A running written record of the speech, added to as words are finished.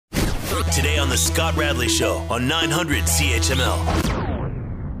Today on The Scott Radley Show on 900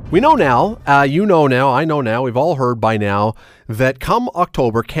 CHML. We know now, you know now, I know now, we've all heard by now that come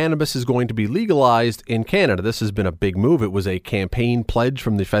October, cannabis is going to be legalized in Canada. This has been a big move. It was a campaign pledge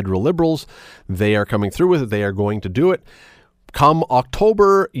from the federal Liberals. They are coming through with it. They are going to do it. Come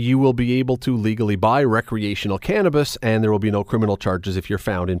October, you will be able to legally buy recreational cannabis, and there will be no criminal charges if you're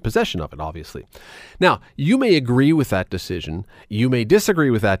found in possession of it, obviously. Now, you may agree with that decision. You may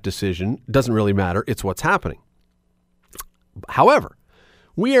disagree with that decision. Doesn't really matter. It's what's happening. However,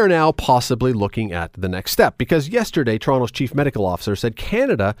 we are now possibly looking at the next step, because yesterday Toronto's chief medical officer said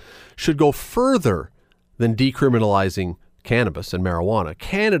Canada should go further than decriminalizing cannabis and marijuana.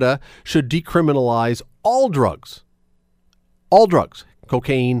 Canada should decriminalize all drugs. All drugs,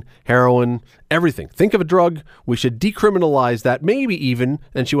 cocaine, heroin, everything. Think of a drug, we should decriminalize that, maybe even,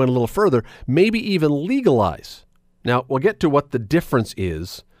 and she went a little further, maybe even legalize. Now, we'll get to what the difference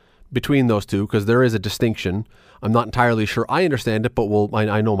is between those two, because there is a distinction. I'm not entirely sure I understand it, but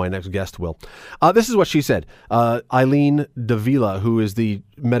I know my next guest will. This is what she said. Eileen Davila, who is the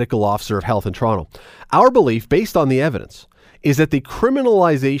medical officer of health in Toronto. Our belief, based on the evidence, is that the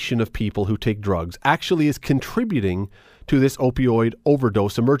criminalization of people who take drugs actually is contributing to this opioid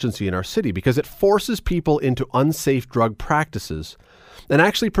overdose emergency in our city, because it forces people into unsafe drug practices and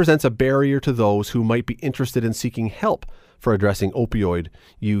actually presents a barrier to those who might be interested in seeking help for addressing opioid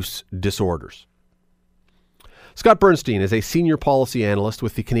use disorders. Scott Bernstein is a senior policy analyst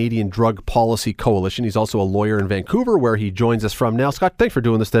with the Canadian Drug Policy Coalition. He's also a lawyer in Vancouver, where he joins us from now. Scott, thanks for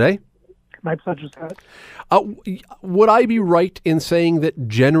doing this today. My pleasure, Scott. Would I be right in saying that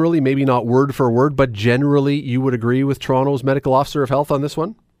generally, maybe not word for word, but generally you would agree with Toronto's medical officer of health on this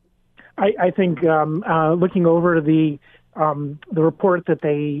one? I think looking over the report that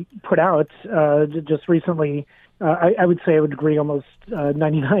they put out just recently, I would say I would agree almost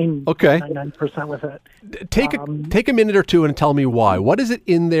 99% with it. Take a minute or two and tell me why. What is it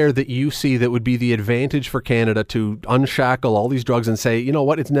in there that you see that would be the advantage for Canada to unshackle all these drugs and say, you know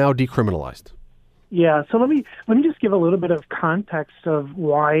what, it's now decriminalized? Yeah, so let me just give a little bit of context of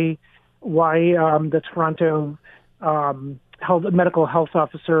why the Toronto medical health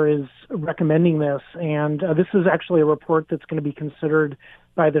officer is recommending this, and this is actually a report that's going to be considered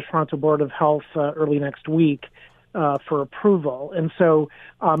by the Toronto Board of Health early next week for approval. And so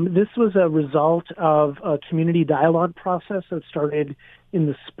this was a result of a community dialogue process that started in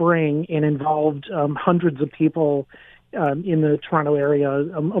the spring and involved hundreds of people in the Toronto area,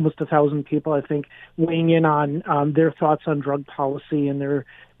 almost 1,000 people, I think, weighing in on their thoughts on drug policy and their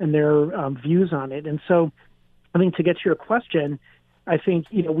views on it. And so I think to get to your question, I think,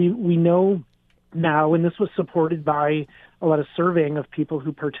 we know now, and this was supported by a lot of surveying of people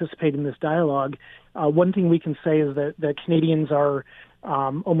who participate in this dialogue. One thing we can say is that Canadians are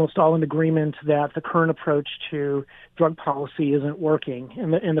almost all in agreement that the current approach to drug policy isn't working.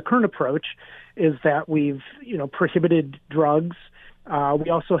 And the current approach is that we've, prohibited drugs. We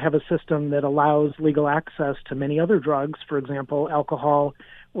also have a system that allows legal access to many other drugs, for example, alcohol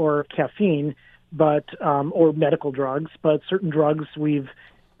or caffeine, or medical drugs. But certain drugs we've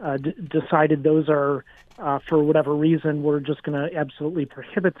decided those are, for whatever reason, we're just going to absolutely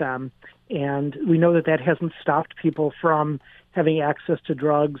prohibit them. And we know that hasn't stopped people from having access to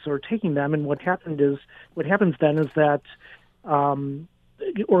drugs or taking them. And what happens then is that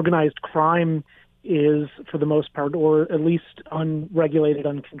organized crime is, for the most part, or at least unregulated,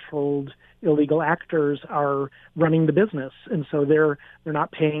 uncontrolled, illegal actors are running the business. And so they're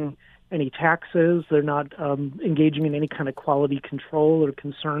not paying any taxes. They're not engaging in any kind of quality control or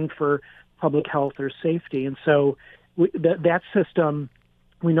concern for public health or safety. And so that system,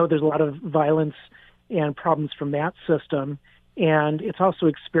 we know there's a lot of violence and problems from that system. And it's also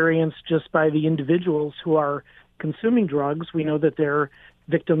experienced just by the individuals who are consuming drugs. We know that they're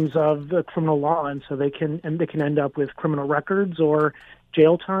victims of the criminal law, and so they can end up with criminal records or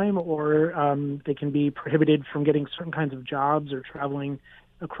jail time, or they can be prohibited from getting certain kinds of jobs or traveling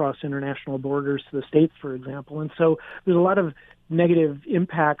across international borders to the States, for example. And so there's a lot of negative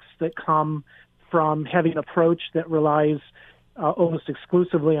impacts that come from having an approach that relies almost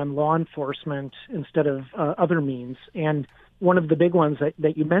exclusively on law enforcement instead of other means. And one of the big ones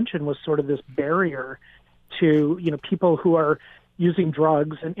that you mentioned was sort of this barrier to, people who are using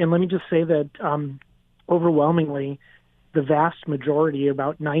drugs. And let me just say that overwhelmingly, the vast majority,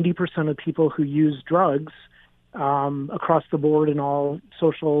 about 90% of people who use drugs across the board in all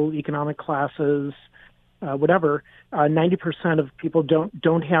social, economic classes, whatever, 90% of people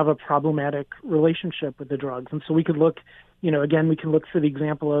don't have a problematic relationship with the drugs. And so we could look, we can look for the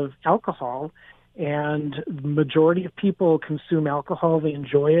example of alcohol. And the majority of people consume alcohol. They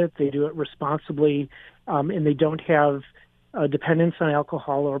enjoy it. They do it responsibly, and they don't have a dependence on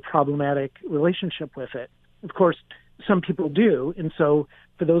alcohol or a problematic relationship with it. Of course, some people do. And so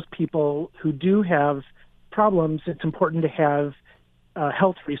for those people who do have problems, it's important to have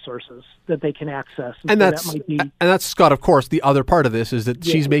health resources that they can access. And that's, Scott, of course, the other part of this is that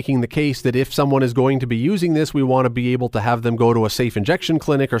she's making the case that if someone is going to be using this, we want to be able to have them go to a safe injection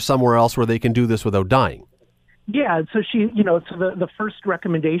clinic or somewhere else where they can do this without dying. Yeah, so so the first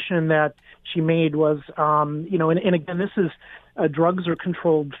recommendation that she made was, and again, this is drugs are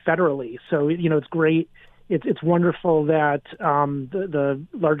controlled federally. So, it's great. It's wonderful that the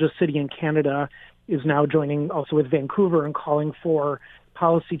largest city in Canada is now joining also with Vancouver and calling for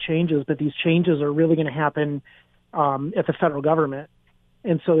policy changes, but these changes are really going to happen at the federal government.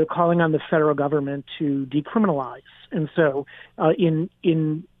 And so they're calling on the federal government to decriminalize. And so in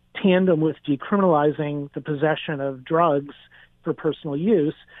tandem with decriminalizing the possession of drugs for personal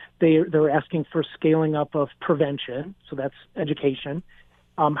use, they're asking for scaling up of prevention, so that's education,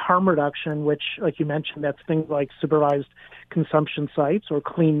 harm reduction, which, like you mentioned, that's things like supervised consumption sites or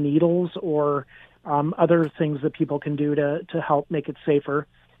clean needles or other things that people can do to help make it safer,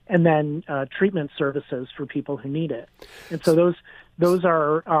 and then treatment services for people who need it. And so those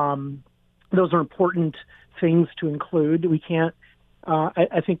are important things to include. We can't.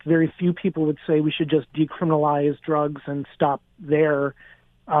 I think very few people would say we should just decriminalize drugs and stop there.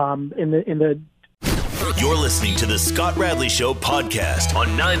 You're listening to the Scott Radley Show podcast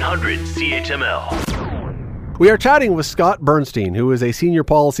on 900 CHML. We are chatting with Scott Bernstein, who is a senior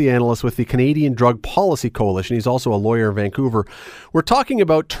policy analyst with the Canadian Drug Policy Coalition. He's also a lawyer in Vancouver. We're talking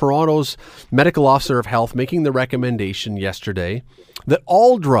about Toronto's medical officer of health making the recommendation yesterday that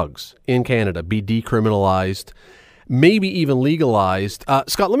all drugs in Canada be decriminalized, maybe even legalized.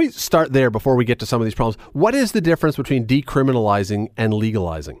 Scott, let me start there before we get to some of these problems. What is the difference between decriminalizing and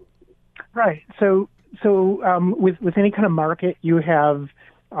legalizing? Right. So with any kind of market, you have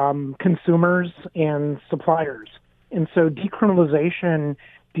consumers and suppliers. And so decriminalization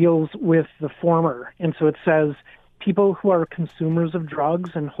deals with the former. And so it says people who are consumers of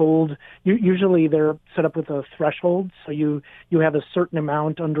drugs and usually they're set up with a threshold. So you have a certain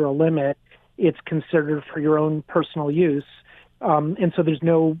amount under a limit. It's considered for your own personal use. And so there's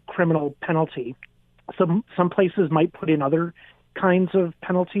no criminal penalty. Some places might put in other kinds of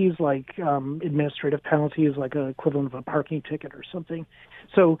penalties, like administrative penalties, like an equivalent of a parking ticket or something.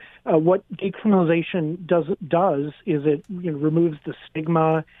 So what decriminalization does is it removes the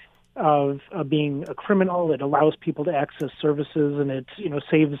stigma of being a criminal. It allows people to access services, and it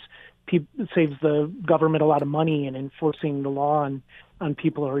saves the government a lot of money in enforcing the law on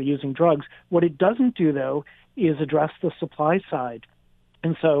people who are using drugs. What it doesn't do, though, is address the supply side,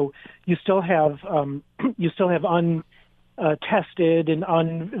 and so you still have tested and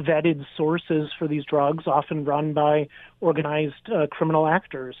unvetted sources for these drugs, often run by organized criminal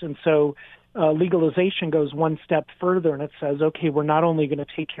actors. And so legalization goes one step further, and it says, okay, we're not only going to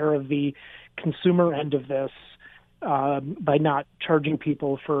take care of the consumer end of this by not charging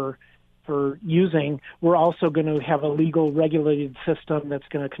people for using, we're also going to have a legal regulated system that's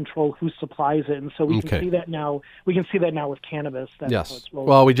going to control who supplies it. And so we can see that now. We can see that now with cannabis. Yes.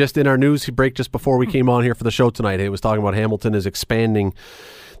 Well, we just, in our news break just before we came on here for the show tonight, it was talking about Hamilton is expanding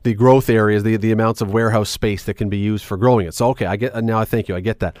the growth areas, the amounts of warehouse space that can be used for growing it. So, okay, I get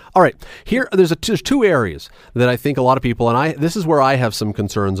that. All right, here there's two areas that I think a lot of people, and this is where I have some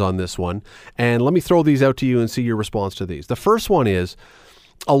concerns on this one, and let me throw these out to you and see your response to these. The first one is,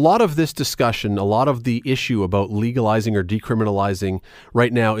 a lot of this discussion, a lot of the issue about legalizing or decriminalizing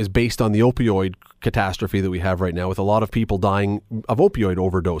right now is based on the opioid catastrophe that we have right now, with a lot of people dying of opioid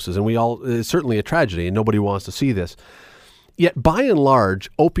overdoses. And it's certainly a tragedy, and nobody wants to see this. Yet, by and large,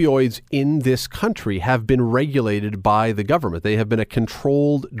 opioids in this country have been regulated by the government. They have been a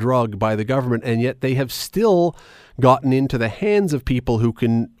controlled drug by the government, and yet they have still gotten into the hands of people who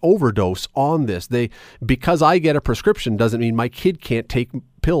can overdose on this. Because I get a prescription doesn't mean my kid can't take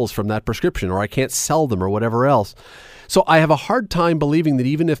pills from that prescription, or I can't sell them, or whatever else. So I have a hard time believing that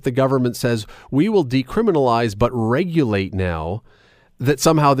even if the government says we will decriminalize but regulate now, that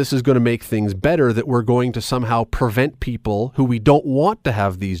somehow this is going to make things better, that we're going to somehow prevent people who we don't want to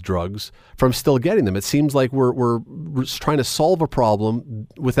have these drugs from still getting them. It seems like we're trying to solve a problem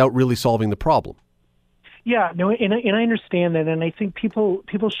without really solving the problem. Yeah, no, and I understand that, and I think people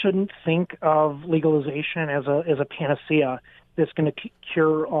shouldn't think of legalization as a panacea that's going to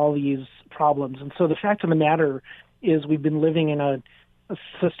cure all these problems. And so the fact of the matter is we've been living in a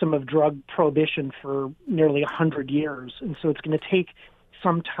system of drug prohibition for nearly 100 years, and so it's going to take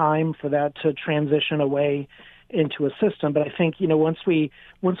some time for that to transition away into a system. But I think, once we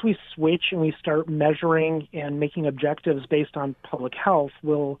switch and we start measuring and making objectives based on public health,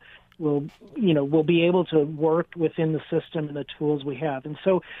 we'll be able to work within the system and the tools we have. And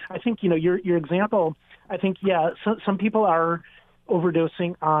so I think, your example, I think, some people are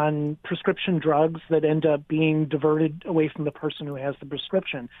overdosing on prescription drugs that end up being diverted away from the person who has the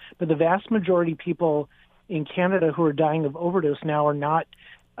prescription. But the vast majority of people in Canada who are dying of overdose now are not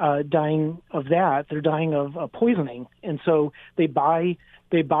dying of that. They're dying of poisoning. And so they buy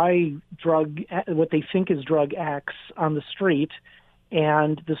drug, what they think is drug X on the street,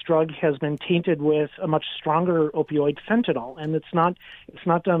 and this drug has been tainted with a much stronger opioid, fentanyl. And it's not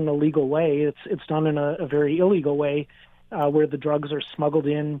done in a legal way. It's done in a very illegal way, where the drugs are smuggled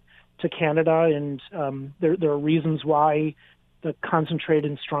in to Canada, and there are reasons why the concentrated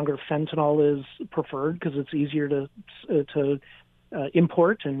and stronger fentanyl is preferred, because it's easier to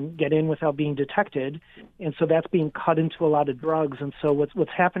import and get in without being detected, and so that's being cut into a lot of drugs. And so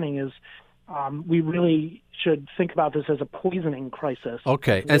what's happening is we really should think about this as a poisoning crisis.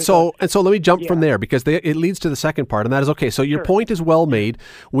 Okay, and so let me jump from there, because it leads to the second part, and that is, okay, so your point is well made.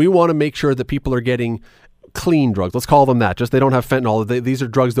 We want to make sure that people are getting clean drugs. Let's call them that. Just they don't have fentanyl. These are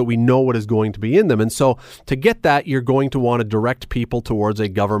drugs that we know what is going to be in them. And so to get that, you're going to want to direct people towards a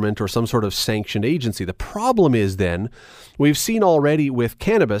government or some sort of sanctioned agency. The problem is then, we've seen already with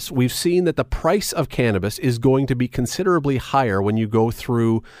cannabis, we've seen that the price of cannabis is going to be considerably higher when you go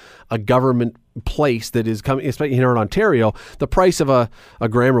through a government place that is coming, especially here in Ontario. The price of a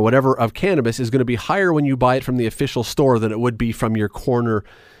gram or whatever of cannabis is going to be higher when you buy it from the official store than it would be from your corner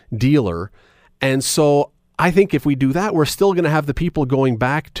dealer. And so I think if we do that, we're still going to have the people going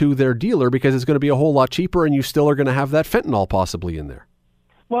back to their dealer, because it's going to be a whole lot cheaper, and you still are going to have that fentanyl possibly in there.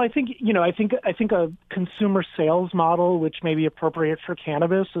 Well, I think a consumer sales model, which may be appropriate for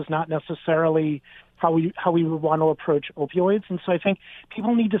cannabis, is not necessarily how we would want to approach opioids. And so I think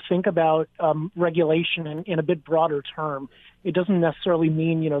people need to think about regulation in a bit broader term. It doesn't necessarily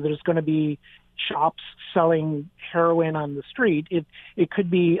mean, there's going to be shops selling heroin on the street. It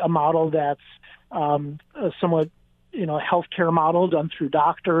could be a model that's somewhat, a healthcare model done through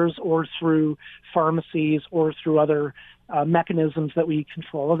doctors or through pharmacies or through other mechanisms that we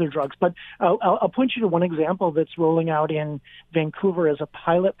control other drugs. But I'll point you to one example that's rolling out in Vancouver as a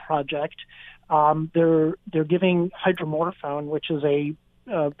pilot project. They're giving hydromorphone, which is a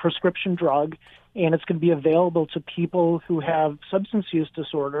prescription drug, and it's going to be available to people who have substance use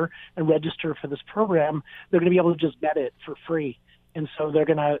disorder and register for this program. They're going to be able to just get it for free. And so they're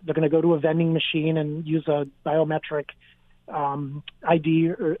going to go to a vending machine and use a biometric ID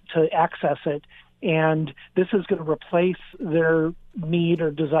to access it. And this is going to replace their need or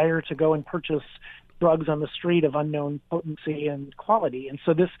desire to go and purchase drugs on the street of unknown potency and quality. And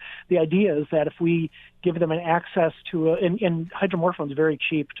so the idea is that if we give them an access to and hydromorphone is very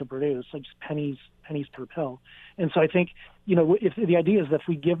cheap to produce, like just pennies per pill. And so I think, if the idea is that if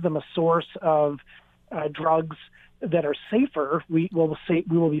we give them a source of drugs that are safer, we will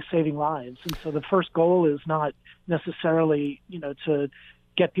be saving lives. And so the first goal is not necessarily, to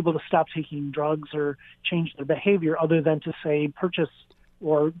get people to stop taking drugs or change their behavior, other than to say purchase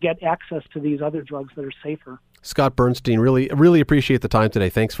or get access to these other drugs that are safer. Scott Bernstein, really, really appreciate the time today.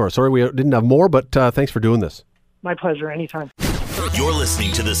 Thanks sorry we didn't have more, but thanks for doing this. My pleasure. Anytime. You're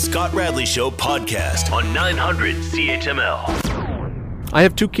listening to the Scott Radley Show podcast on 900 CHML. I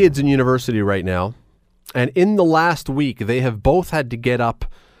have two kids in university right now, and in the last week, they have both had to get up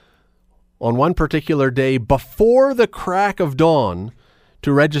on one particular day before the crack of dawn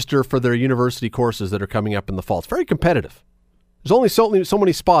to register for their university courses that are coming up in the fall. It's very competitive. There's only so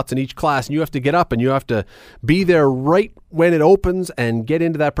many spots in each class, and you have to get up and you have to be there right when it opens and get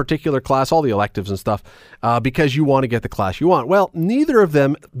into that particular class, all the electives and stuff, because you want to get the class you want. Well, neither of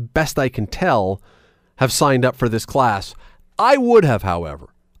them, best I can tell, have signed up for this class. I would have, however.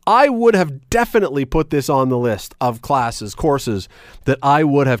 I would have definitely put this on the list of courses that I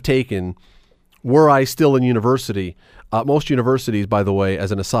would have taken were I still in university. Most universities, by the way,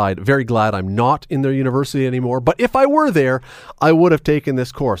 as an aside, very glad I'm not in their university anymore. But if I were there, I would have taken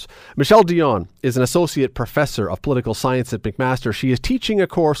this course. Michelle Dion is an associate professor of political science at McMaster. She is teaching a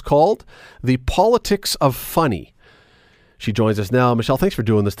course called The Politics of Funny. She joins us now. Michelle, thanks for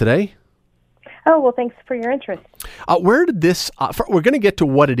doing this today. Oh, well, thanks for your interest. Where did this, we're going to get to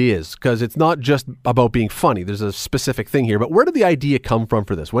what it is, because it's not just about being funny. There's a specific thing here. But where did the idea come from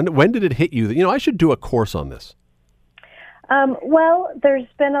for this? When did it hit you that, I should do a course on this? Well, there's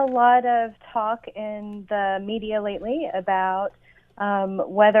been a lot of talk in the media lately about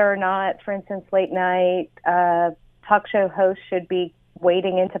whether or not, for instance, late night talk show hosts should be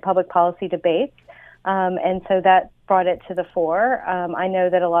wading into public policy debates. And so that brought it to the fore. I know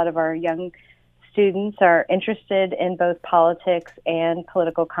that a lot of our young students are interested in both politics and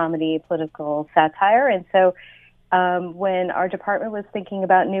political comedy, political satire. And so when our department was thinking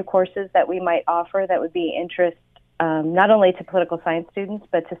about new courses that we might offer that would be interest not only to political science students,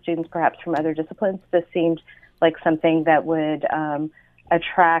 but to students perhaps from other disciplines, this seemed like something that would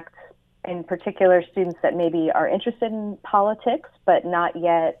attract, in particular, students that maybe are interested in politics, but not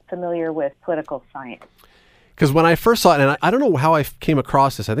yet familiar with political science. Because when I first saw it, and I don't know how I came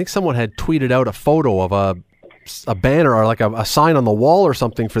across this, I think someone had tweeted out a photo of a banner or like a sign on the wall or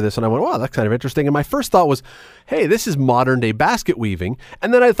something for this, and I went, wow, that's kind of interesting. And my first thought was, hey, this is modern day basket weaving.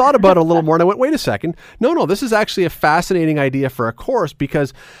 And then I thought about it a little more and I went, wait a second, no, this is actually a fascinating idea for a course,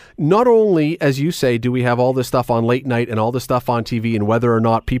 because not only, as you say, do we have all this stuff on late night and all this stuff on TV, and whether or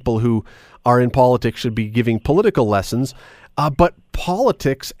not people who are in politics should be giving political lessons, but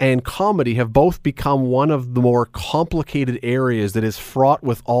politics and comedy have both become one of the more complicated areas that is fraught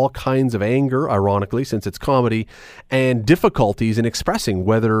with all kinds of anger, ironically, since it's comedy, and difficulties in expressing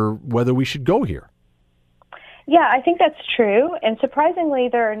whether we should go here. Yeah, I think that's true. And surprisingly,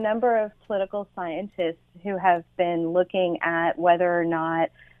 there are a number of political scientists who have been looking at whether or not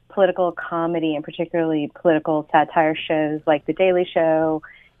political comedy, and particularly political satire shows like The Daily Show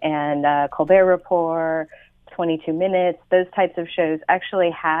and Colbert Report, 22 Minutes, those types of shows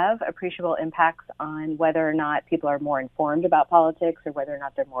actually have appreciable impacts on whether or not people are more informed about politics, or whether or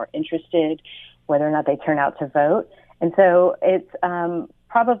not they're more interested, whether or not they turn out to vote. And so it's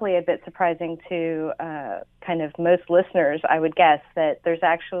probably a bit surprising to kind of most listeners, I would guess, that there's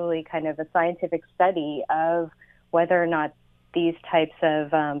actually kind of a scientific study of whether or not these types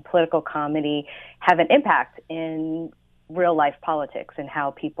of political comedy have an impact in real life politics and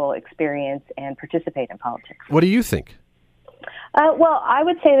how people experience and participate in politics. What do you think? Well, I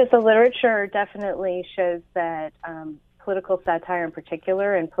would say that the literature definitely shows that political satire in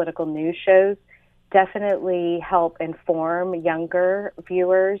particular and political news shows definitely help inform younger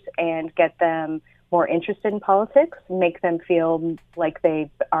viewers and get them more interested in politics, make them feel like they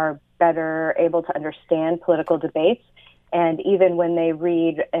are better able to understand political debates. And even when they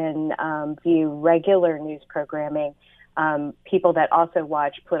read and view regular news programming, people that also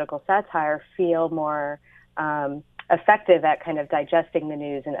watch political satire feel more effective at kind of digesting the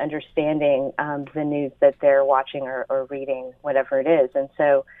news and understanding the news that they're watching or reading, whatever it is. And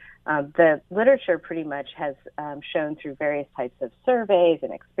so the literature pretty much has shown through various types of surveys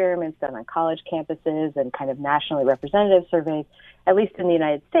and experiments done on college campuses and kind of nationally representative surveys, at least in the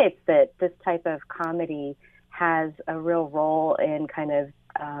United States, that this type of comedy has a real role in kind of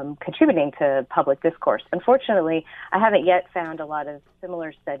contributing to public discourse. Unfortunately, I haven't yet found a lot of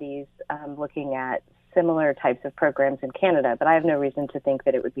similar studies looking at similar types of programs in Canada, but I have no reason to think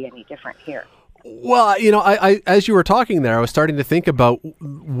that it would be any different here. Well, I as you were talking there, I was starting to think about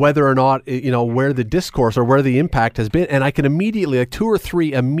whether or not, where the discourse or where the impact has been. And I can immediately, like two or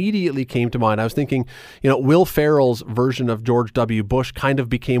three immediately came to mind. I was thinking, Will Ferrell's version of George W. Bush kind of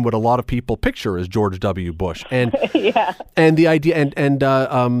became what a lot of people picture as George W. Bush. And yeah. And the idea, and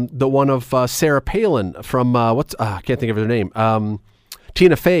the one of Sarah Palin from, I can't think of her name,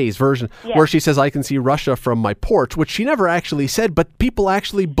 Tina Fey's version, where she says, I can see Russia from my porch, which she never actually said, but people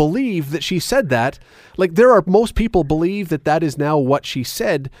actually believe that she said that. Like, most people believe that is now what she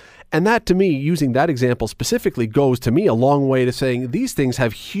said. And that, to me, using that example specifically, goes to me a long way to saying these things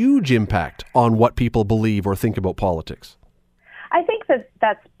have huge impact on what people believe or think about politics. I think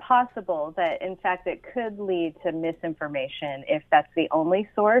that's possible, that in fact it could lead to misinformation if that's the only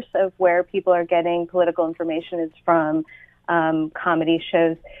source of where people are getting political information is from comedy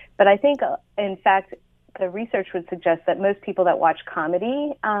shows. But I think, in fact, the research would suggest that most people that watch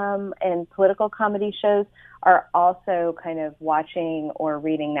comedy and political comedy shows are also kind of watching or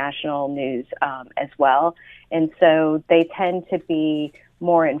reading national news as well. And so they tend to be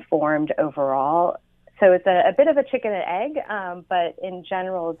more informed overall. So it's a bit of a chicken and egg, but in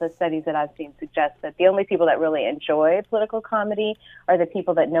general, the studies that I've seen suggest that the only people that really enjoy political comedy are the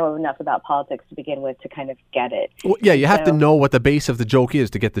people that know enough about politics to begin with to kind of get it. Well, yeah, you have to know what the base of the joke is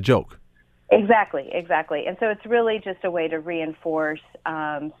to get the joke. Exactly. And so it's really just a way to reinforce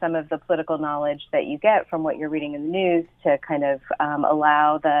some of the political knowledge that you get from what you're reading in the news to kind of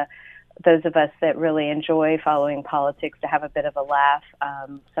allow those of us that really enjoy following politics to have a bit of a laugh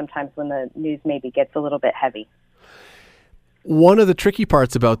sometimes when the news maybe gets a little bit heavy. One of the tricky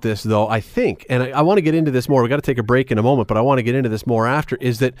parts about this, though, I think, and I want to get into this more, we've got to take a break in a moment, but I want to get into this more after,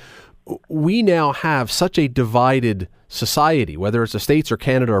 is that we now have such a divided society, whether it's the States or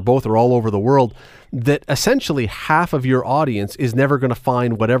Canada or both or all over the world, that essentially half of your audience is never going to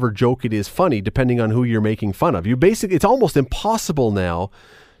find whatever joke it is funny, depending on who you're making fun of. It's almost impossible now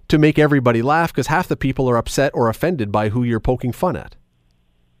to make everybody laugh because half the people are upset or offended by who you're poking fun at.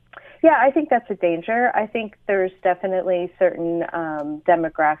 Yeah, I think that's a danger. I think there's definitely certain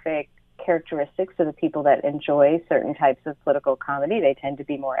demographic characteristics of the people that enjoy certain types of political comedy. They tend to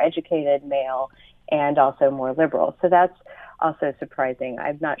be more educated, male, and also more liberal. So that's also surprising.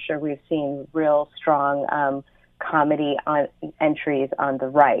 I'm not sure we've seen real strong comedy entries on the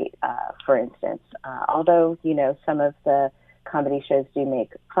right, for instance. Although, some of the comedy shows do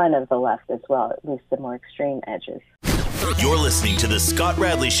make fun of the left as well, at least the more extreme edges. You're listening to the Scott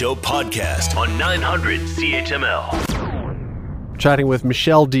Radley Show podcast on 900 CHML. Chatting with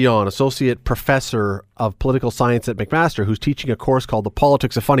Michelle Dion, Associate Professor of Political Science at McMaster, who's teaching a course called The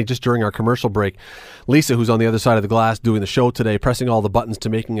Politics of Funny just during our commercial break. Lisa, who's on the other side of the glass doing the show today, pressing all the buttons to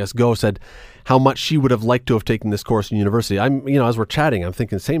making us go, said how much she would have liked to have taken this course in university. As we're chatting, I'm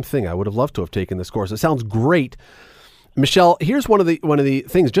thinking the same thing. I would have loved to have taken this course. It sounds great. Michelle, here's one of the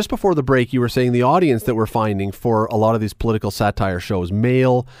things. Just before the break, you were saying the audience that we're finding for a lot of these political satire shows,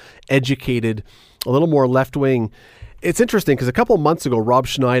 male, educated, a little more left-wing. It's interesting because a couple of months ago, Rob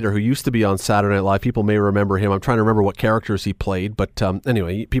Schneider, who used to be on Saturday Night Live, people may remember him. I'm trying to remember what characters he played, but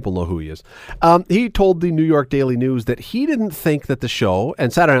anyway, people know who he is. He told the New York Daily News that he didn't think that the show,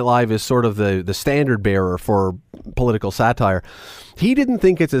 and Saturday Night Live is sort of the standard bearer for political satire, he didn't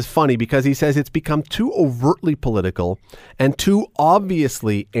think it's as funny because he says it's become too overtly political and too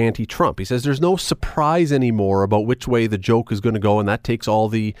obviously anti-Trump. He says there's no surprise anymore about which way the joke is going to go, and that takes all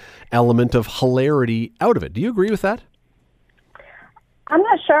the element of hilarity out of it. Do you agree with that? I'm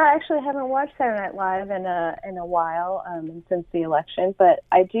not sure. I actually haven't watched Saturday Night Live in a while, since the election, but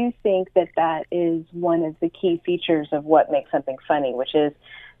I do think that is one of the key features of what makes something funny, which is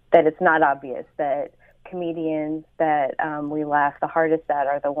that it's not obvious, that comedians that we laugh the hardest at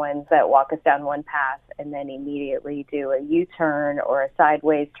are the ones that walk us down one path and then immediately do a U-turn or a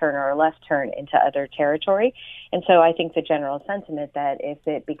sideways turn or a left turn into other territory. And so I think the general sentiment that if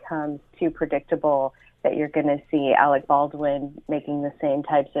it becomes too predictable that you're going to see Alec Baldwin making the same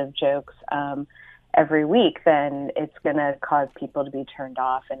types of jokes every week, then it's going to cause people to be turned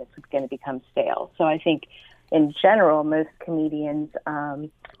off and it's going to become stale. So I think in general, most comedians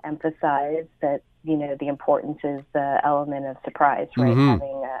emphasize that, the importance is the element of surprise, right? Mm-hmm.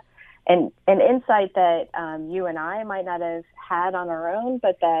 Having an insight that you and I might not have had on our own,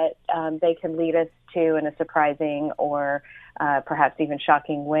 but that they can lead us to in a surprising or perhaps even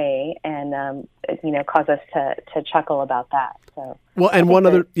shocking way, and cause us to chuckle about that. So, well, and one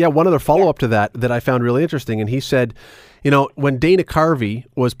other follow-up to that I found really interesting, and he said, when Dana Carvey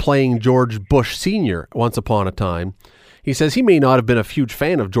was playing George Bush Sr. once upon a time, he says he may not have been a huge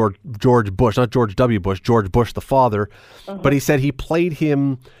fan of George Bush, not George W. Bush, George Bush the father, but he said he played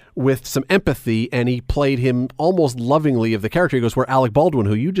him with some empathy, and he played him almost lovingly of the character. He goes, where Alec Baldwin,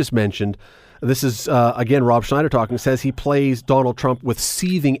 who you just mentioned, this is, again, Rob Schneider talking, says he plays Donald Trump with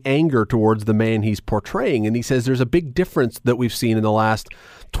seething anger towards the man he's portraying. And he says there's a big difference that we've seen in the last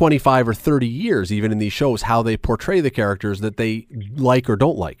 25 or 30 years, even in these shows, how they portray the characters that they like or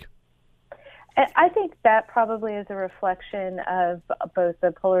don't like. I think that probably is a reflection of both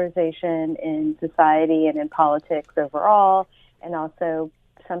the polarization in society and in politics overall, and also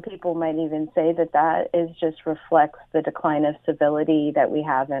some people might even say that is just reflects the decline of civility that we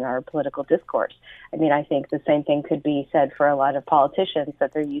have in our political discourse. I mean, I think the same thing could be said for a lot of politicians,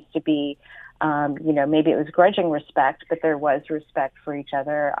 that there used to be, maybe it was grudging respect, but there was respect for each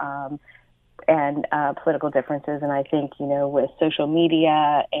other and political differences. And I think, with social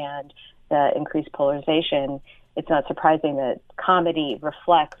media and the increased polarization, it's not surprising that comedy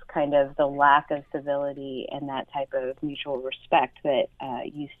reflects kind of the lack of civility and that type of mutual respect that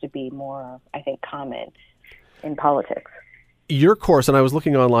used to be more, I think, common in politics. Your course, and I was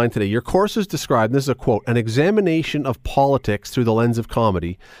looking online today, your course is described, this is a quote, an examination of politics through the lens of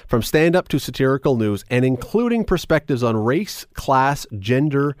comedy, from stand-up to satirical news, and including perspectives on race, class,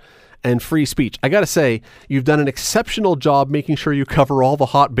 gender, and free speech. I got to say, you've done an exceptional job making sure you cover all the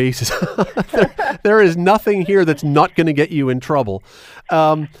hot bases. there is nothing here that's not going to get you in trouble.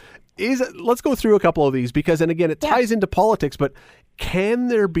 Let's go through a couple of these because, and again, it ties into politics, but can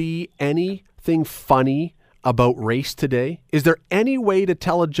there be anything funny about race today? Is there any way to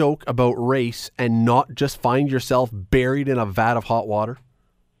tell a joke about race and not just find yourself buried in a vat of hot water?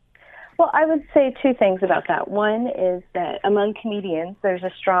 Well, I would say two things about that. One is that among comedians, there's a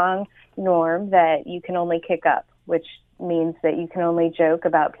strong norm that you can only kick up, which means that you can only joke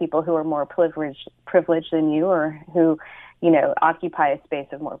about people who are more privileged than you, or who, occupy a space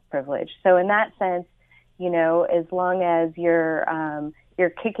of more privilege. So in that sense, as long as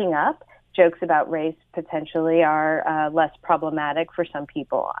you're kicking up, jokes about race potentially are less problematic for some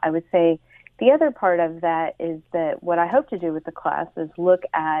people. I would say the other part of that is that what I hope to do with the class is look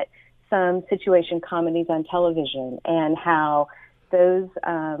at some situation comedies on television and how those,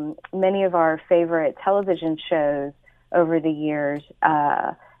 many of our favorite television shows over the years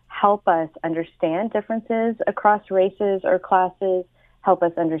help us understand differences across races or classes, help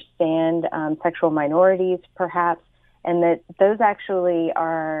us understand sexual minorities perhaps, and that those actually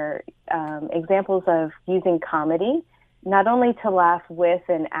are examples of using comedy, not only to laugh with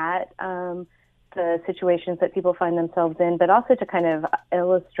and at the situations that people find themselves in, but also to kind of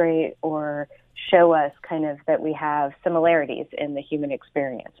illustrate or show us kind of that we have similarities in the human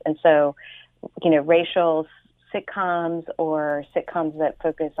experience. And so, racial sitcoms or sitcoms that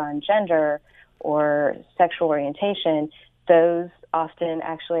focus on gender or sexual orientation, those often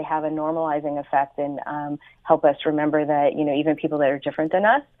actually have a normalizing effect and help us remember that, even people that are different than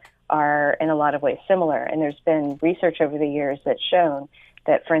us are in a lot of ways similar. And there's been research over the years that's shown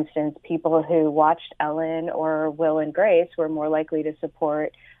that, for instance, people who watched Ellen or Will and Grace were more likely to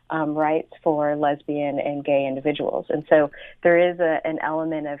support rights for lesbian and gay individuals. And so there is an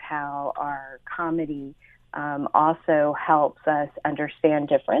element of how our comedy also helps us understand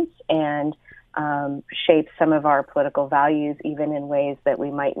difference and shapes some of our political values, even in ways that we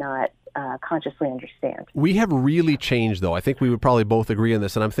might not consciously understand. We have really changed, though. I think we would probably both agree on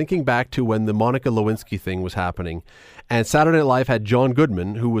this. And I'm thinking back to when the Monica Lewinsky thing was happening, and Saturday Night Live had John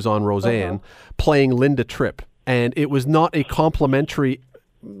Goodman, who was on Roseanne, playing Linda Tripp. And it was not a complimentary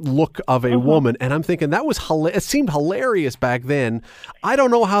look of a woman, and I'm thinking that was it seemed hilarious back then. I don't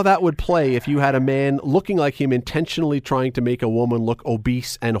know how that would play if you had a man looking like him intentionally trying to make a woman look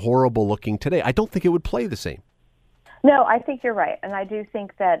obese and horrible looking today. I don't think it would play the same. No, I think you're right, and I do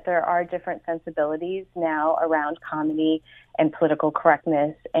think that there are different sensibilities now around comedy and political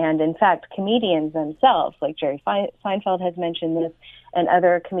correctness, and in fact comedians themselves, like Jerry Seinfeld has mentioned this, and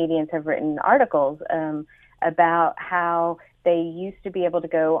other comedians have written articles about how they used to be able to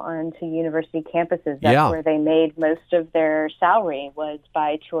go onto university campuses. That's where they made most of their salary, was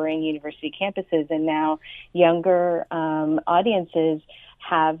by touring university campuses. And now younger audiences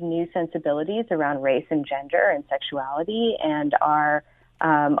have new sensibilities around race and gender and sexuality, and are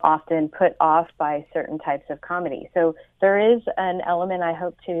often put off by certain types of comedy. So there is an element I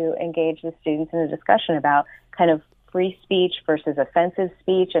hope to engage the students in a discussion about kind of free speech versus offensive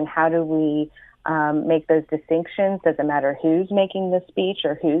speech, and how do we make those distinctions. Doesn't matter who's making the speech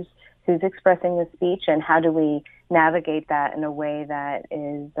or who's expressing the speech, and how do we navigate that in a way that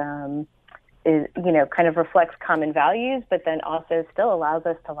is kind of reflects common values, but then also still allows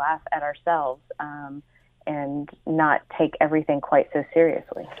us to laugh at ourselves and not take everything quite so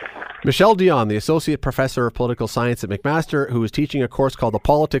seriously. Michelle Dion, the Associate Professor of Political Science at McMaster, who is teaching a course called The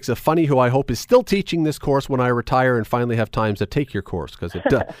Politics of Funny, who I hope is still teaching this course when I retire and finally have time to take your course, because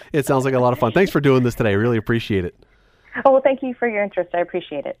it sounds like a lot of fun. Thanks for doing this today. I really appreciate it. Oh, well, thank you for your interest. I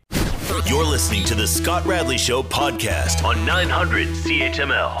appreciate it. You're listening to the Scott Radley Show podcast on 900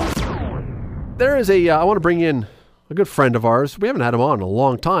 CHML. There is I want to bring in a good friend of ours. We haven't had him on in a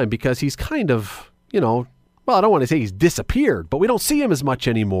long time because he's kind of, well, I don't want to say he's disappeared, but we don't see him as much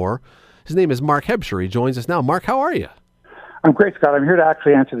anymore. His name is Mark Hebscher. He joins us now. Mark, how are you? I'm great, Scott. I'm here to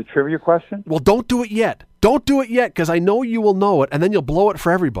actually answer the trivia question. Well, don't do it yet. Don't do it yet, because I know you will know it, and then you'll blow it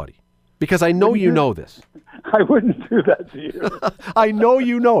for everybody. Because I know you know this. I wouldn't do that to you. I know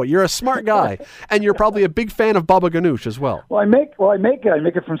you know it. You're a smart guy, and you're probably a big fan of Baba Ganoush as well. I make it. I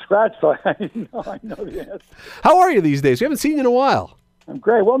make it from scratch, so I know the answer. How are you these days? We haven't seen you in a while. I'm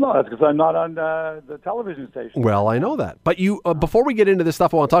great. Well, no, that's because I'm not on the television station. Well, I know that. But you, before we get into the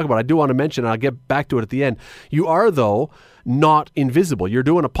stuff I want to talk about, I do want to mention, and I'll get back to it at the end, you are, though, not invisible. You're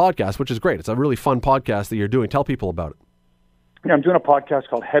doing a podcast, which is great. It's a really fun podcast that you're doing. Tell people about it. Yeah, I'm doing a podcast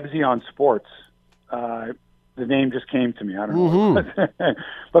called Hebsy on Sports. The name just came to me. I don't know. Mm-hmm.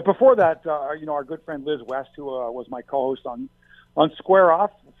 But before that, our good friend Liz West, who was my co-host on Square Off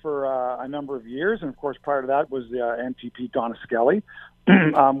for a number of years, and of course prior to that was the MTP Donna Skelly.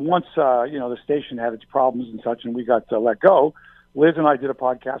 Once the station had its problems and such, and we got let go, Liz and I did a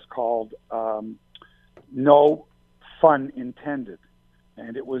podcast called No Fun Intended,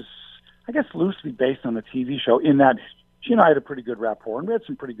 and it was, I guess, loosely based on the TV show. In that, she and I had a pretty good rapport, and we had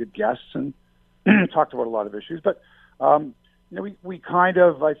some pretty good guests and talked about a lot of issues. But we kind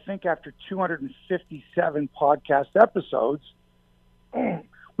of, I think, after 257 podcast episodes,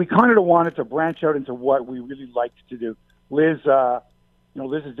 we kind of wanted to branch out into what we really liked to do. Liz,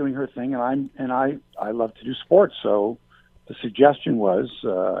 Liz is doing her thing, and I love to do sports. So the suggestion was,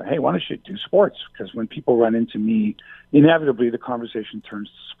 hey, why don't you do sports? Because when people run into me, inevitably the conversation turns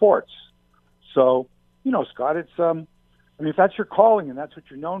to sports. So, Scott, it's if that's your calling and that's what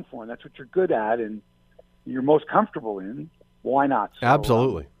you're known for and that's what you're good at and you're most comfortable in, why not? So,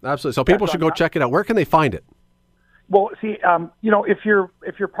 Absolutely. So people should go check it out. Where can they find it? Well, see, if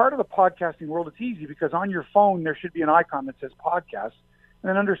you're part of the podcasting world, it's easy because on your phone there should be an icon that says podcast, and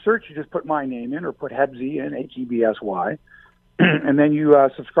then under search you just put my name in or put Hebsy in, Hebsy, and then you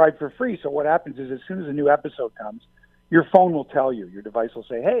subscribe for free. So what happens is as soon as a new episode comes, your phone will tell you, your device will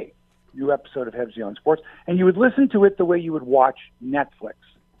say, hey, new episode of Hebsy on Sports, and you would listen to it the way you would watch Netflix.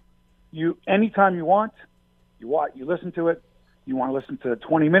 Anytime you want, you listen to it. You want to listen to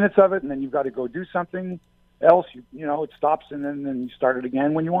 20 minutes of it, and then you've got to go do something else. It stops, and then you start it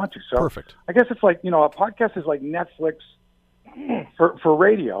again when you want to. So perfect. I guess it's like, a podcast is like Netflix for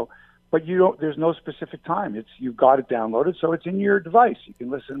radio, but there's no specific time. You've got it downloaded, so it's in your device. You can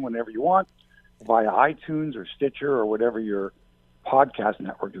listen whenever you want via iTunes or Stitcher or whatever your podcast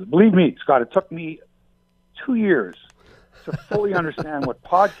network is. Believe me, Scott, it took me 2 years to fully understand what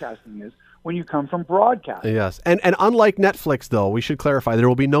podcasting is when you come from broadcasting. Yes, and unlike Netflix, though, we should clarify there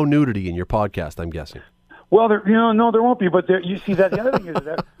will be no nudity in your podcast, I'm guessing. Well, no, there won't be. But you see that the other thing is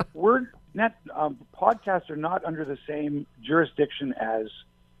that podcasts are not under the same jurisdiction as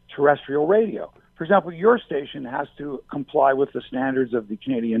terrestrial radio. For example, your station has to comply with the standards of the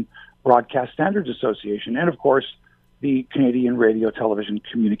Canadian Broadcast Standards Association and, of course, the Canadian Radio Television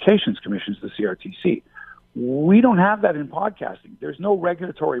Communications Commission, the CRTC. We don't have that in podcasting. There's no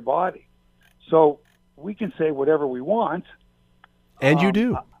regulatory body. So we can say whatever we want. And you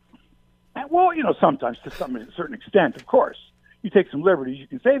do. Well, sometimes to a certain extent, of course. You take some liberties, you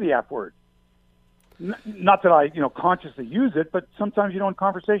can say the F word. Not that I, consciously use it, but sometimes, in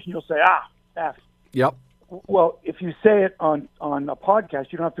conversation, you'll say, F. Yep. Well, if you say it on a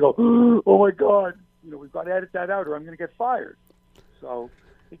podcast, you don't have to go, oh, my God, we've got to edit that out or I'm going to get fired. So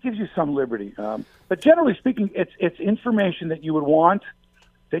it gives you some liberty. But generally speaking, it's information that you would want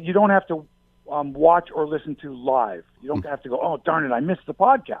that you don't have to watch or listen to live. You don't have to go, oh, darn it, I missed the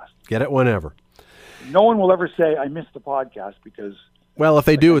podcast. Get it whenever. No one will ever say, I missed the podcast because... Well, if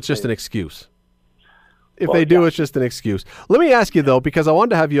they do, it's just an excuse. It's just an excuse. Let me ask you, though, because I wanted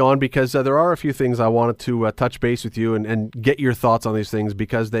to have you on because there are a few things I wanted to touch base with you and get your thoughts on these things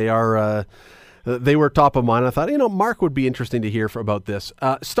because they were top of mind. I thought, Mark would be interesting to hear about this.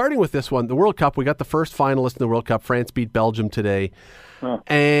 Starting with this one, the World Cup, we got the first finalist in the World Cup. France beat Belgium today.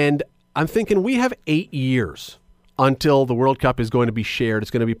 And I'm thinking we have 8 years until the World Cup is going to be shared.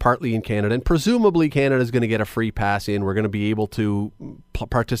 It's going to be partly in Canada, and presumably Canada is going to get a free pass in. We're going to be able to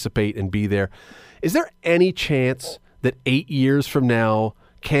participate and be there. Is there any chance that 8 years from now,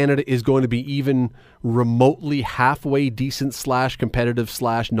 Canada is going to be even remotely halfway decent / competitive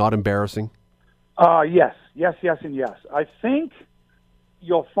 / not embarrassing? Yes, and yes. I think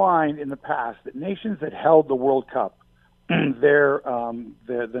you'll find in the past that nations that held the World Cup,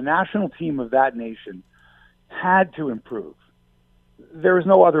 the national team of that nation had to improve. There was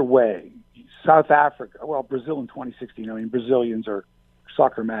no other way. South Africa, Brazil in 2016. Brazilians are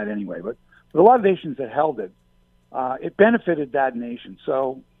soccer mad anyway, but a lot of nations that held it, it benefited that nation.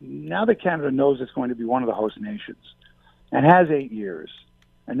 So now that Canada knows it's going to be one of the host nations and has 8 years,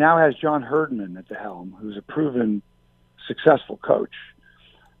 and now has John Herdman at the helm, who's a proven successful coach,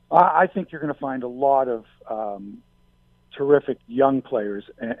 I think you're going to find a lot of terrific young players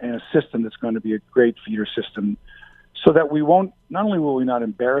and a system that's going to be a great feeder system so that we won't, not only will we not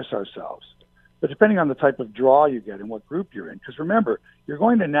embarrass ourselves, but depending on the type of draw you get and what group you're in, because remember, you're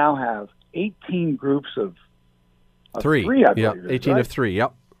going to now have 18 groups of three, I believe. 18 right? of 3,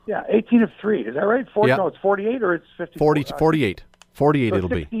 yep. Yeah, 18 of 3. Is that right? 40, yep. No, it's 48 or it's 50? 48. 48 so it'll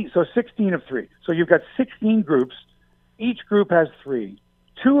 16, be. So 16 of 3. So you've got 16 groups. Each group has 3.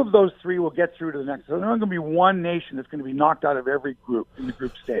 2 of those 3 will get through to the next. So there's only going to be one nation that's going to be knocked out of every group in the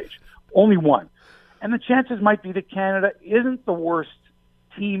group stage. Only one. And the chances might be that Canada isn't the worst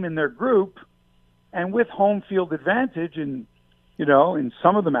team in their group, and with home field advantage, in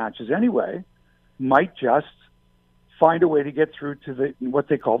some of the matches anyway, might just find a way to get through to what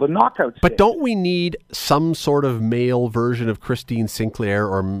they call the knockout stage. But don't we need some sort of male version of Christine Sinclair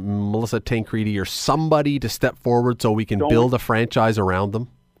or Melissa Tancredi or somebody to step forward so we can build a franchise around them?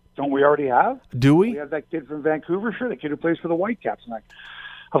 Don't we already have? Do we? We have that kid from Vancouver, sure, the kid who plays for the Whitecaps. And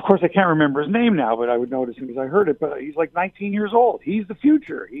of course, I can't remember his name now, but I would notice him because I heard it. But he's like 19 years old. He's the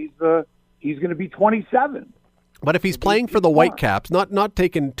future. He's going to be 27. But if he's playing for the Whitecaps, not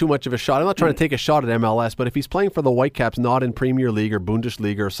taking too much of a shot, I'm not trying to take a shot at MLS, but if he's playing for the Whitecaps, not in Premier League or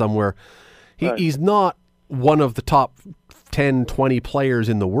Bundesliga or somewhere, he's not one of the top 10, 20 players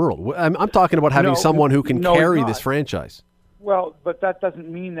in the world. I'm talking about having someone who can carry this franchise. Well, but that doesn't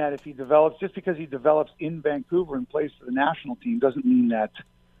mean that if he develops, just because he develops in Vancouver and plays for the national team, doesn't mean that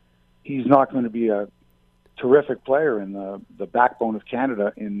he's not going to be a terrific player in the backbone of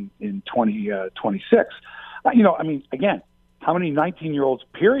Canada in 2026. Again, how many 19-year-olds,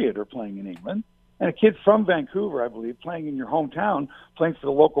 period, are playing in England? And a kid from Vancouver, I believe, playing in your hometown, playing for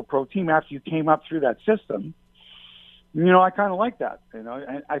the local pro team after you came up through that system, I kind of like that. And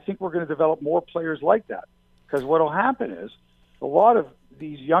I think we're going to develop more players like that. Because what will happen is a lot of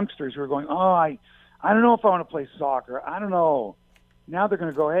these youngsters who are going, I don't know if I want to play soccer. I don't know. Now they're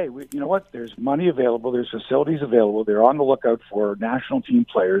going to go, hey, you know what? There's money available. There's facilities available. They're on the lookout for national team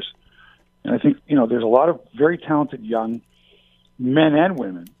players. And I think, there's a lot of very talented young men and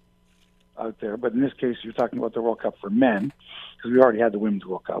women out there. But in this case, you're talking about the World Cup for men, because we already had the Women's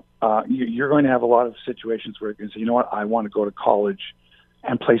World Cup. You're going to have a lot of situations where you can say, you know what, I want to go to college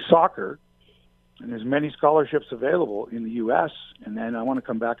and play soccer. And there's many scholarships available in the U.S., and then I want to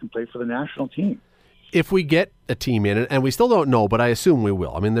come back and play for the national team. If we get a team in, and we still don't know, but I assume we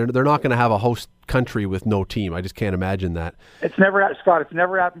will. I mean, they're not going to have a host country with no team. I just can't imagine that. It's never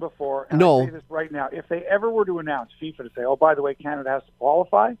happened before. And no. I say this right now. If they ever were to announce FIFA to say, oh, by the way, Canada has to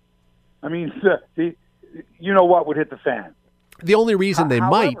qualify, I mean, you know what would hit the fan. The only reason they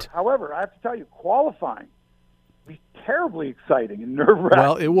might. However, I have to tell you, qualifying would be terribly exciting and nerve-wracking.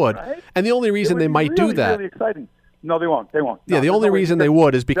 Well, it would. Right? And the only reason they might do that. Really exciting. No, they won't. No, yeah, the only reason they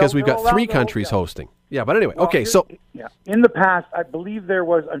would is because we've got three countries hosting. Yeah, but anyway, okay, so... Yeah. In the past, I believe there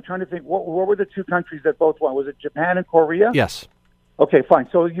was... I'm trying to think, what were the two countries that both won? Was it Japan and Korea? Yes. Okay, fine.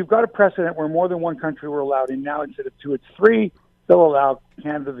 So you've got a precedent where more than one country were allowed in. Now, instead of two, it's three. They'll allow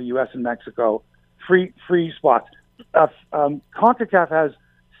Canada, the U.S., and Mexico free spots. CONCACAF has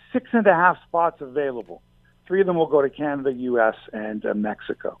 6.5 spots available. 3 of them will go to Canada, U.S., and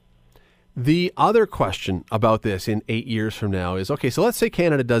Mexico. The other question about this in 8 years from now is, okay, so let's say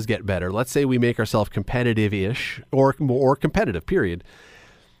Canada does get better. Let's say we make ourselves competitive-ish or more competitive, period.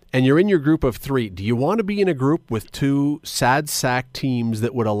 And you're in your group of 3. Do you want to be in a group with 2 sad sack teams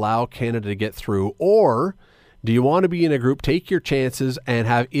that would allow Canada to get through? Or do you want to be in a group, take your chances, and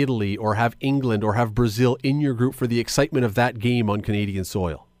have Italy or have England or have Brazil in your group for the excitement of that game on Canadian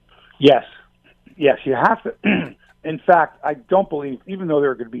soil? Yes, you have to. In fact, I don't believe, even though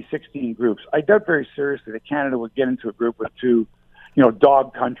there are going to be 16 groups, I doubt very seriously that Canada would get into a group with 2,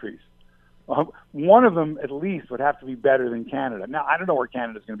 dog countries. One of them, at least, would have to be better than Canada. Now, I don't know where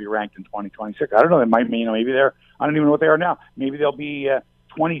Canada's going to be ranked in 2026. I don't know. They might mean, maybe they're, I don't even know what they are now. Maybe they'll be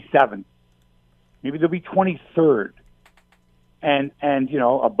 27th. Maybe they'll be 23rd. And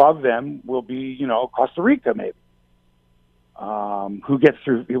above them will be, Costa Rica, maybe. Who gets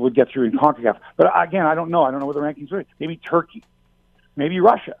through? It would get through in CONCACAF, but again, I don't know. I don't know what the rankings are. Maybe Turkey, maybe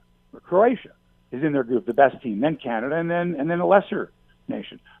Russia or Croatia is in their group, the best team. Then Canada, and then a lesser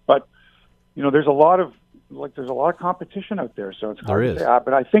nation. But there's a lot of competition out there, so it's hard to say.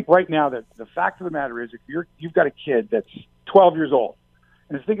 But I think right now that the fact of the matter is, if you've got a kid that's 12 years old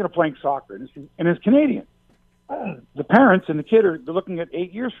and is thinking of playing soccer and is Canadian, the parents and the kid they're looking at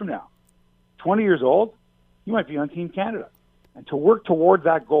 8 years from now, 20 years old, you might be on Team Canada. And to work toward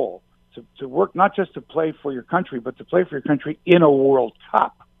that goal, to work not just to play for your country, but to play for your country in a World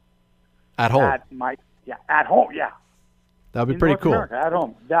Cup. At home. At home, yeah. That would be pretty cool. America, at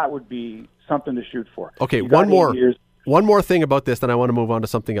home. That would be something to shoot for. Okay, one more thing about this, then I want to move on to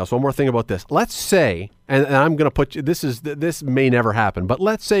something else. One more thing about this. Let's say, and I'm going to put you, this may never happen, but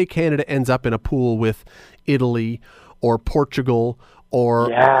let's say Canada ends up in a pool with Italy or Portugal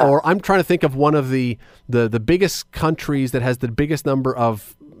or I'm trying to think of one of the biggest countries that has the biggest number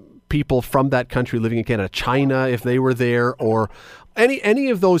of people from that country living in Canada. China, if they were there, or any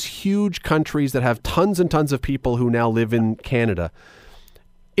of those huge countries that have tons and tons of people who now live in Canada.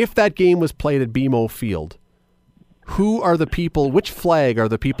 If that game was played at BMO Field, which flag are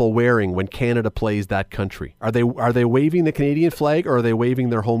the people wearing when Canada plays that country? Are they waving the Canadian flag, or are they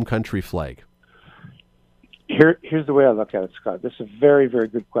waving their home country flag? Here's the way I look at it, Scott. This is a very, very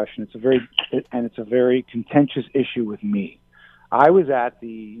good question. It's a very contentious issue with me. I was at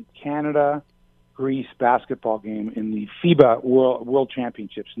the Canada-Greece basketball game in the FIBA World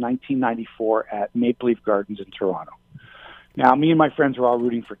Championships, 1994, at Maple Leaf Gardens in Toronto. Now, me and my friends were all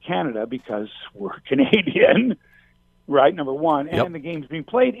rooting for Canada because we're Canadian, right? Number one, and the game's being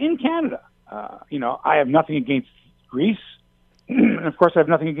played in Canada. I have nothing against Greece, and of course, I have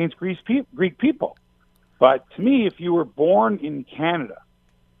nothing against Greek people. But to me, if you were born in Canada,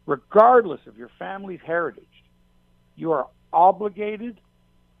 regardless of your family's heritage, you are obligated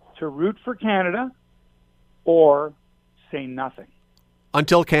to root for Canada or say nothing.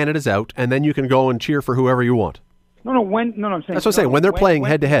 Until Canada's out, and then you can go and cheer for whoever you want. I'm saying. That's what I'm saying. When they're playing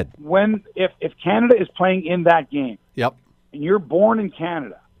head-to-head. If Canada is playing in that game, yep, and you're born in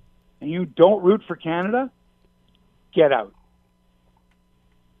Canada, and you don't root for Canada, get out.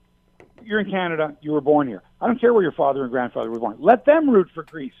 You're in Canada. You were born here. I don't care where your father and grandfather were born. Let them root for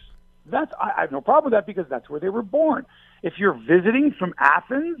Greece. I have no problem with that because that's where they were born. If you're visiting from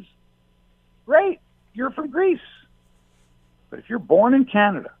Athens, great. You're from Greece. But if you're born in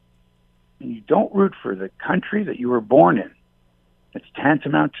Canada and you don't root for the country that you were born in, it's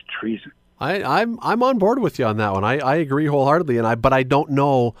tantamount to treason. I'm on board with you on that one. I agree wholeheartedly, but I don't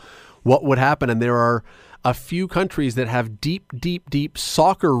know what would happen. And there are a few countries that have deep, deep, deep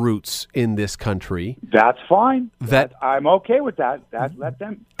soccer roots in this country. That's fine. I'm okay with that. Let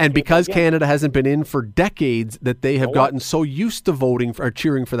them. And because Canada hasn't been in for decades, that they have gotten so used to voting or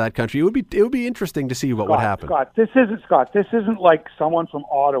cheering for that country, it would be interesting to see what would happen. Scott, this isn't like someone from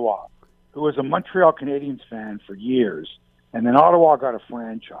Ottawa who was a Montreal Canadiens fan for years, and then Ottawa got a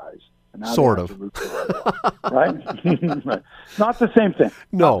franchise. And now sort of. Right? It's not the same thing.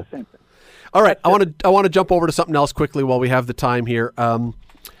 No. Not the same thing. All right, I want to jump over to something else quickly while we have the time here.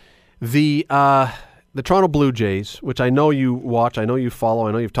 The Toronto Blue Jays, which I know you watch, I know you follow,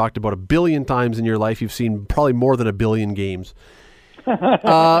 I know you've talked about 1 billion times in your life. You've seen probably more than 1 billion games.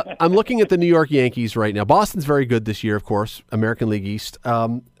 I'm looking at the New York Yankees right now. Boston's very good this year, of course, American League East.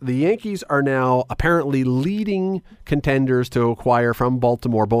 The Yankees are now apparently leading contenders to acquire from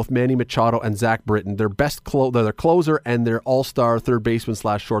Baltimore both Manny Machado and Zach Britton, their best their closer and their all-star third baseman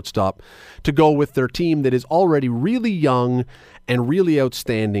 / shortstop, to go with their team that is already really young and really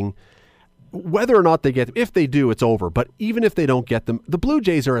outstanding. Whether or not they get them, if they do, it's over. But even if they don't get them, the Blue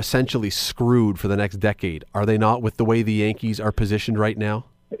Jays are essentially screwed for the next decade, are they not, with the way the Yankees are positioned right now?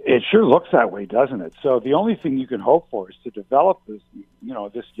 It sure looks that way, doesn't it? So the only thing you can hope for is to develop this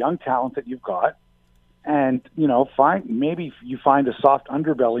young talent that you've got, and maybe you find a soft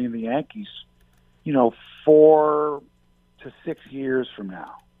underbelly in the Yankees, 4 to 6 years from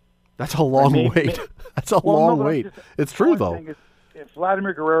now. That's a long wait. That's a long wait. It's true though. If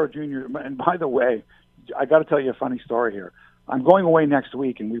Vladimir Guerrero Jr., and by the way, I got to tell you a funny story here. I'm going away next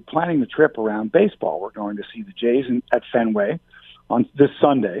week, and we're planning the trip around baseball. We're going to see the Jays at Fenway on this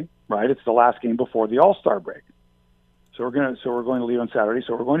Sunday, right? It's the last game before the All-Star break. So we're going to leave on Saturday.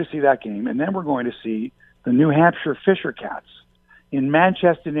 So we're going to see that game, and then we're going to see the New Hampshire Fisher Cats in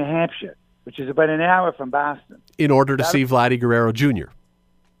Manchester, New Hampshire, which is about an hour from Boston. In order to see Vladdy Guerrero Jr.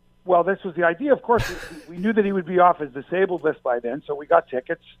 Well, this was the idea. Of course, we knew that he would be off his disabled list by then, so we got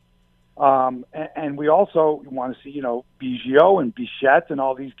tickets. And we also want to see, Biggio and Bichette and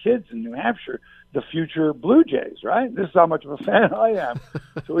all these kids in New Hampshire, the future Blue Jays, right? This is how much of a fan I am.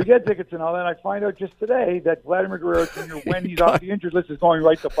 So we get tickets and all that. And I find out just today that Vladimir Guerrero Jr., when he's off the injured list, is going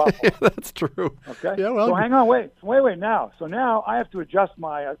right to Buffalo. Yeah, that's true. Okay? Yeah, well, so hang on, wait now. So now I have to adjust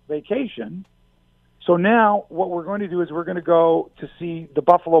my vacation. So now what we're going to do is we're going to go to see the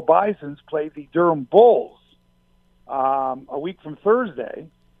Buffalo Bisons play the Durham Bulls a week from Thursday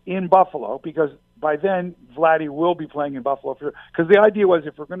in Buffalo, because by then Vladdy will be playing in Buffalo. Because the idea was,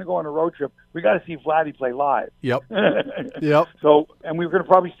 if we're going to go on a road trip, we got to see Vladdy play live. Yep. Yep. So, and we're going to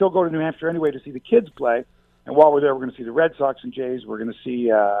probably still go to New Hampshire anyway to see the kids play. And while we're there, we're going to see the Red Sox and Jays. We're going to see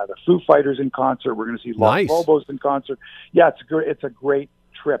the Foo Fighters in concert. We're going to see Los Lobos in concert. Yeah, it's a great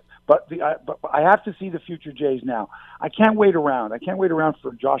trip. But I have to see the future Jays now. I can't wait around. I can't wait around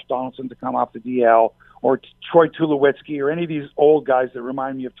for Josh Donaldson to come off the DL, or Troy Tulowitzki, or any of these old guys that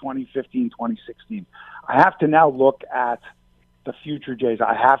remind me of 2015, 2016. I have to now look at the future Jays.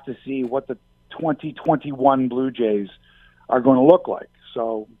 I have to see what the 2021 Blue Jays are going to look like.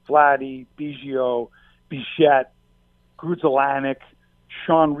 So Vladdy, Biggio, Bichette, Gruzelanek,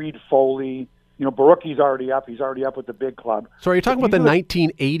 Sean Reed Foley. Barucki's already up. He's already up with the big club. So are you talking about the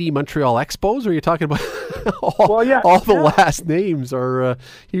 1980 Montreal Expos, or are you talking about all the last names? Or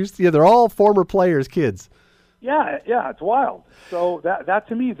they're all former players' kids. Yeah, it's wild. So that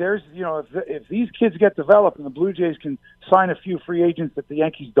to me, there's if these kids get developed and the Blue Jays can sign a few free agents that the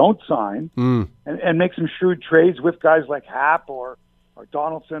Yankees don't sign, and make some shrewd trades with guys like Happ or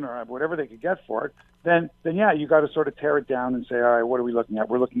Donaldson or whatever they could get for it, then yeah, you got to sort of tear it down and say, all right, what are we looking at?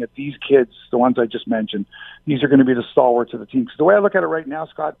 We're looking at these kids, the ones I just mentioned. These are going to be the stalwarts of the team. Because the way I look at it right now,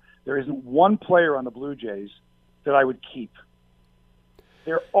 Scott, there isn't one player on the Blue Jays that I would keep.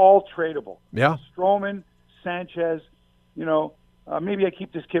 They're all tradable. Yeah. Stroman, Sanchez, maybe I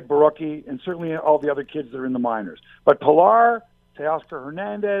keep this kid Barucki and certainly all the other kids that are in the minors. But Pilar, Teoscar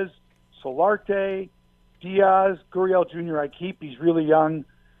Hernandez, Solarte, Diaz, Gurriel Jr. I keep. He's really young.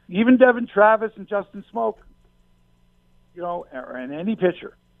 Even Devin Travis and Justin Smoke, and any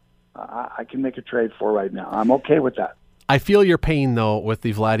pitcher, I can make a trade for right now. I'm okay with that. I feel your pain, though, with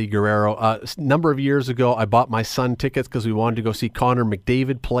the Vladdy Guerrero. A number of years ago, I bought my son tickets because we wanted to go see Connor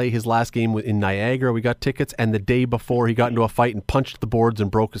McDavid play his last game in Niagara. We got tickets, and the day before, he got into a fight and punched the boards and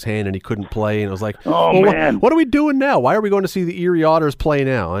broke his hand, and he couldn't play. And it was like, man. What are we doing now? Why are we going to see the Erie Otters play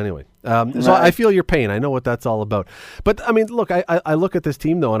now? Anyway, so I feel your pain. I know what that's all about. But, I mean, look, I look at this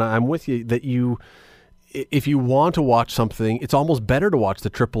team, though, and I'm with you that if you want to watch something, it's almost better to watch the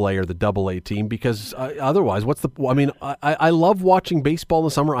AAA or the AA team because otherwise, I love watching baseball in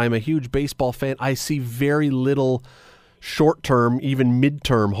the summer. I'm a huge baseball fan. I see very little short-term, even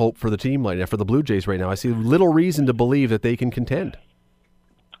mid-term hope for the team right now, for the Blue Jays right now. I see little reason to believe that they can contend.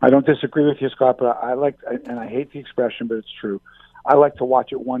 I don't disagree with you, Scott, but and I hate the expression, but it's true. I like to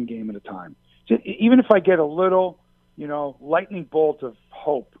watch it one game at a time. Even if I get a little, lightning bolt of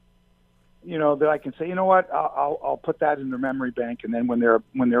hope, that I can say, you know what, I'll put that in their memory bank, and then when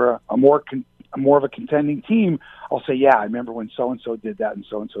they're a more of a contending team, I'll say, yeah, I remember when so and so did that and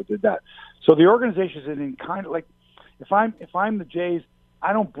so did that. So the organization is in kind of like, if I'm the Jays,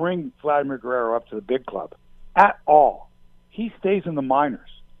 I don't bring Vladimir Guerrero up to the big club at all. He stays in the minors.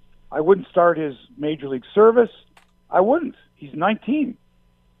 I wouldn't start his major league service. I wouldn't. He's 19.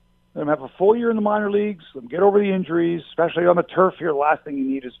 Let him have a full year in the minor leagues. Let him get over the injuries, especially on the turf here. The last thing you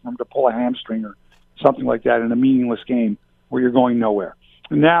need is for him to pull a hamstring or something like that in a meaningless game where you're going nowhere.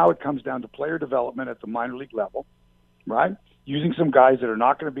 And now it comes down to player development at the minor league level, right? Using some guys that are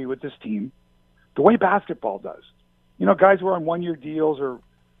not going to be with this team, the way basketball does. Guys who are on one-year deals or,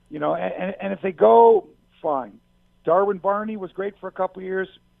 and if they go, fine. Darwin Barney was great for a couple of years.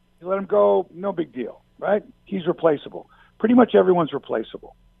 You let him go, no big deal, right? He's replaceable. Pretty much everyone's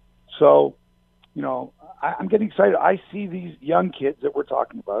replaceable. So, I'm getting excited. I see these young kids that we're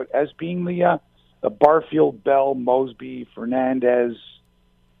talking about as being the Barfield, Bell, Mosby, Fernandez,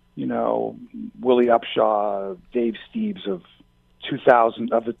 Willie Upshaw, Dave Steeves of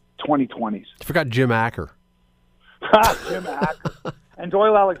the 2020s. I forgot Jim Acker. Jim Acker. And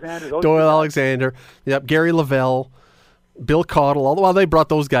Doyle Alexander. Alexander. Yep, Gary Lavelle. Bill Caudle, although they brought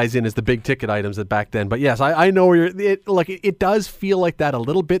those guys in as the big ticket items back then. But yes, I know where it does feel like that a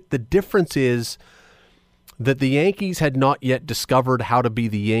little bit. The difference is that the Yankees had not yet discovered how to be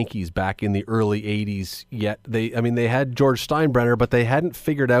the Yankees back in the early 80s yet. They had George Steinbrenner, but they hadn't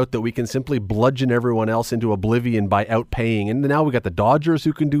figured out that we can simply bludgeon everyone else into oblivion by outpaying. And now we got the Dodgers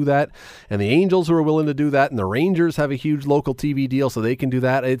who can do that, and the Angels who are willing to do that, and the Rangers have a huge local TV deal, so they can do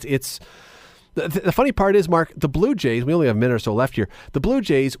that. The funny part is, Mark, the Blue Jays, we only have a minute or so left here. The Blue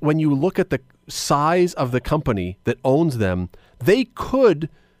Jays, when you look at the size of the company that owns them, they could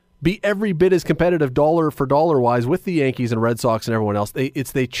be every bit as competitive dollar for dollar wise with the Yankees and Red Sox and everyone else.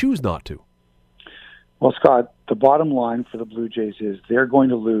 They choose not to. Well, Scott, the bottom line for the Blue Jays is they're going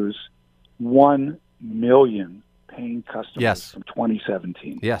to lose 1 million paying customers from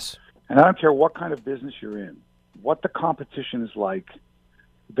 2017. Yes. And I don't care what kind of business you're in, what the competition is like,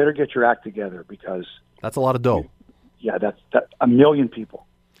 you better get your act together because that's a lot of dough. Yeah, that's 1 million people.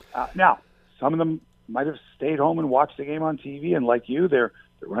 Now, some of them might have stayed home and watched the game on TV, and like you, they're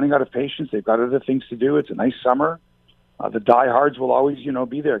running out of patience. They've got other things to do. It's a nice summer. The diehards will always,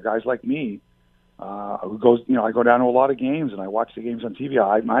 be there. Guys like me, who goes, I go down to a lot of games and I watch the games on TV.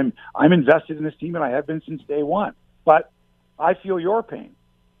 I'm invested in this team, and I have been since day one. But I feel your pain.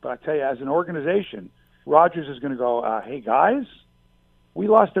 But I tell you, as an organization, Rogers is going to go, hey guys, we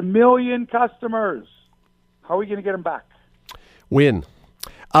lost 1 million customers. How are we going to get them back? Win.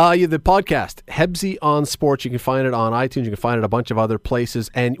 The podcast, Hebsy on Sports, you can find it on iTunes. You can find it a bunch of other places.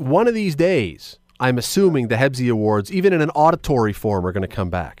 And one of these days, I'm assuming the Hebsy Awards, even in an auditory form, are going to come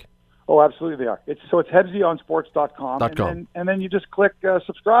back. Oh, absolutely they are. It's hebsyonsports.com. And then you just click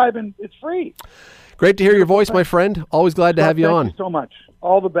subscribe, and it's free. Great to hear your voice, my friend. Always glad to have you on. Thank you so much.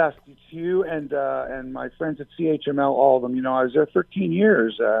 All the best to you and my friends at CHML, all of them. I was there 13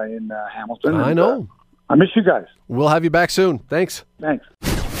 years in Hamilton. I know. I miss you guys. We'll have you back soon. Thanks. Thanks.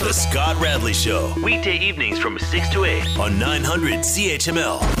 The Scott Radley Show. Weekday evenings from 6 to 8 on 900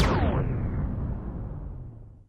 CHML.